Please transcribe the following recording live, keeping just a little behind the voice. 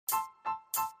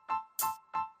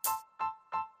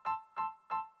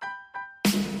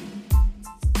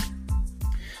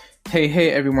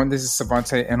Hey everyone, this is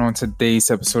Savante, and on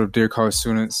today's episode of Dear College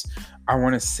Students, I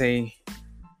want to say,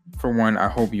 for one, I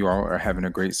hope you all are having a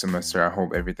great semester. I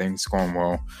hope everything's going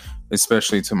well,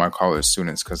 especially to my college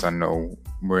students, because I know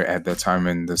we're at that time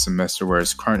in the semester where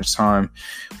it's crunch time,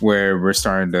 where we're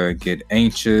starting to get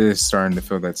anxious, starting to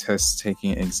feel that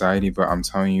test-taking anxiety, but I'm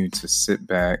telling you to sit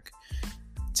back,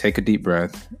 take a deep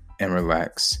breath, and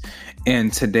relax.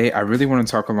 And today, I really want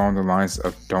to talk along the lines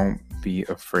of don't be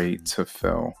afraid to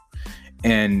fail.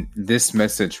 And this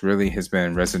message really has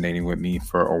been resonating with me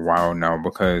for a while now,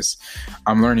 because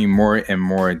I'm learning more and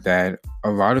more that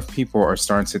a lot of people are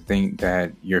starting to think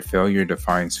that your failure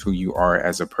defines who you are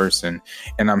as a person.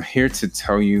 And I'm here to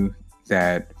tell you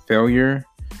that failure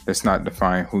does not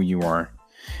define who you are.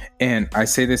 And I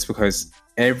say this because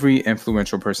every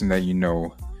influential person that you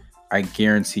know, I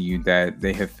guarantee you that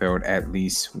they have failed at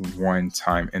least one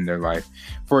time in their life.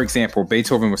 For example,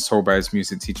 Beethoven was told by his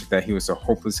music teacher that he was a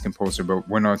hopeless composer, but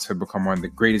went on to become one of the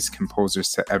greatest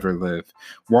composers to ever live.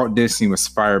 Walt Disney was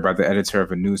fired by the editor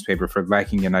of a newspaper for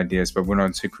lacking in ideas, but went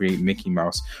on to create Mickey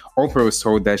Mouse. Oprah was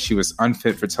told that she was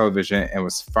unfit for television and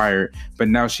was fired, but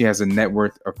now she has a net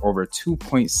worth of over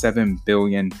 $2.7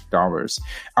 billion.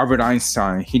 Albert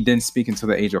Einstein, he didn't speak until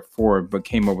the age of 4, but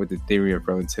came up with the theory of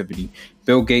relativity.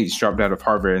 Bill Gates dropped out of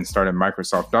Harvard and started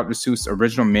Microsoft. Dr. Seuss'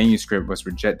 original manuscript was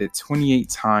rejected 28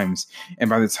 times, and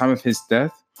by the time of his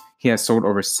death, he had sold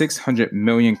over 600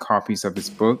 million copies of his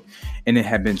book, and it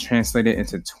had been translated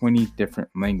into 20 different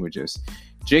languages.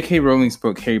 J.K. Rowling's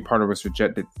book, Harry Potter, was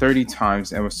rejected 30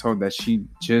 times and was told that she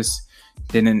just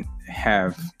didn't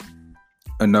have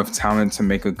enough talent to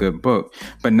make a good book,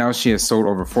 but now she has sold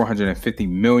over 450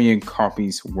 million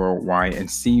copies worldwide.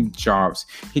 And Steve Jobs,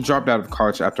 he dropped out of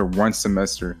college after one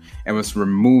semester and was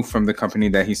removed from the company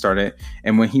that he started.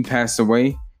 And when he passed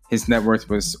away, his net worth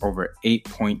was over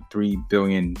 $8.3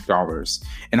 billion.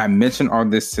 And I mention all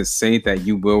this to say that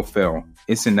you will fail.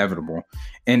 It's inevitable.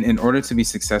 And in order to be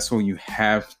successful, you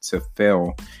have to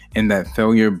fail. And that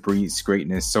failure breeds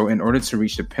greatness. So in order to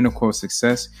reach the pinnacle of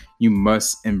success, you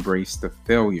must embrace the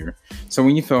failure. So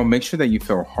when you fail, make sure that you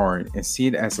fail hard and see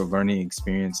it as a learning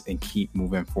experience and keep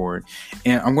moving forward.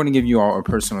 And I'm going to give you all a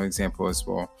personal example as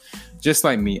well. Just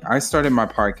like me, I started my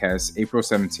podcast April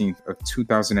 17th of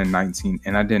 2019,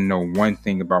 and I didn't know one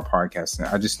thing about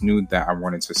podcasting. I just knew that I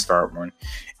wanted to start one.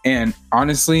 And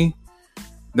honestly,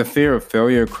 the fear of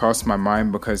failure crossed my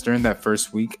mind because during that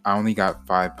first week, I only got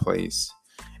 5 plays.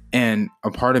 And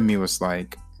a part of me was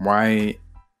like, why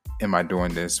am I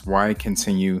doing this? Why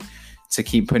continue to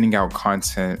keep putting out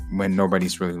content when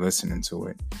nobody's really listening to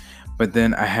it? But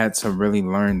then I had to really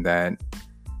learn that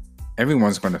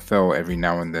everyone's going to fail every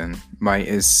now and then.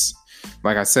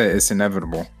 Like I said, it's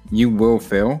inevitable. You will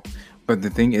fail. But the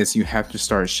thing is, you have to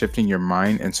start shifting your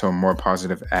mind into a more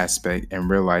positive aspect and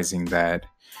realizing that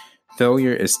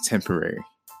failure is temporary.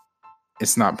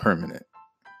 It's not permanent.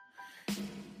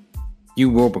 You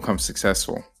will become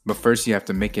successful, but first you have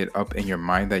to make it up in your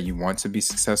mind that you want to be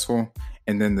successful,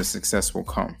 and then the success will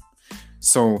come.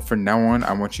 So from now on,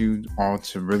 I want you all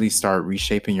to really start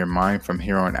reshaping your mind from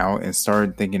here on out and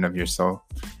start thinking of yourself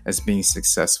as being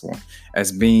successful,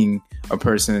 as being a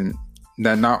person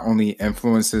that not only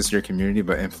influences your community,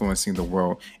 but influencing the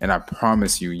world. And I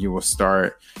promise you, you will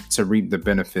start to reap the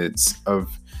benefits of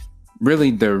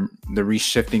really the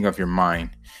reshifting of your mind.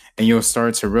 And you'll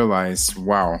start to realize,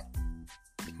 wow,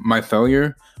 my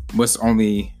failure was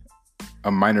only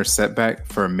a minor setback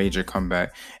for a major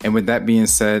comeback. And with that being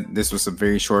said, this was a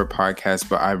very short podcast,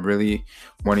 but I really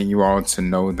wanted you all to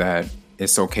know that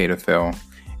it's okay to fail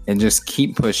and just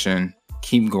keep pushing,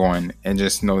 keep going, and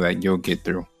just know that you'll get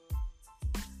through.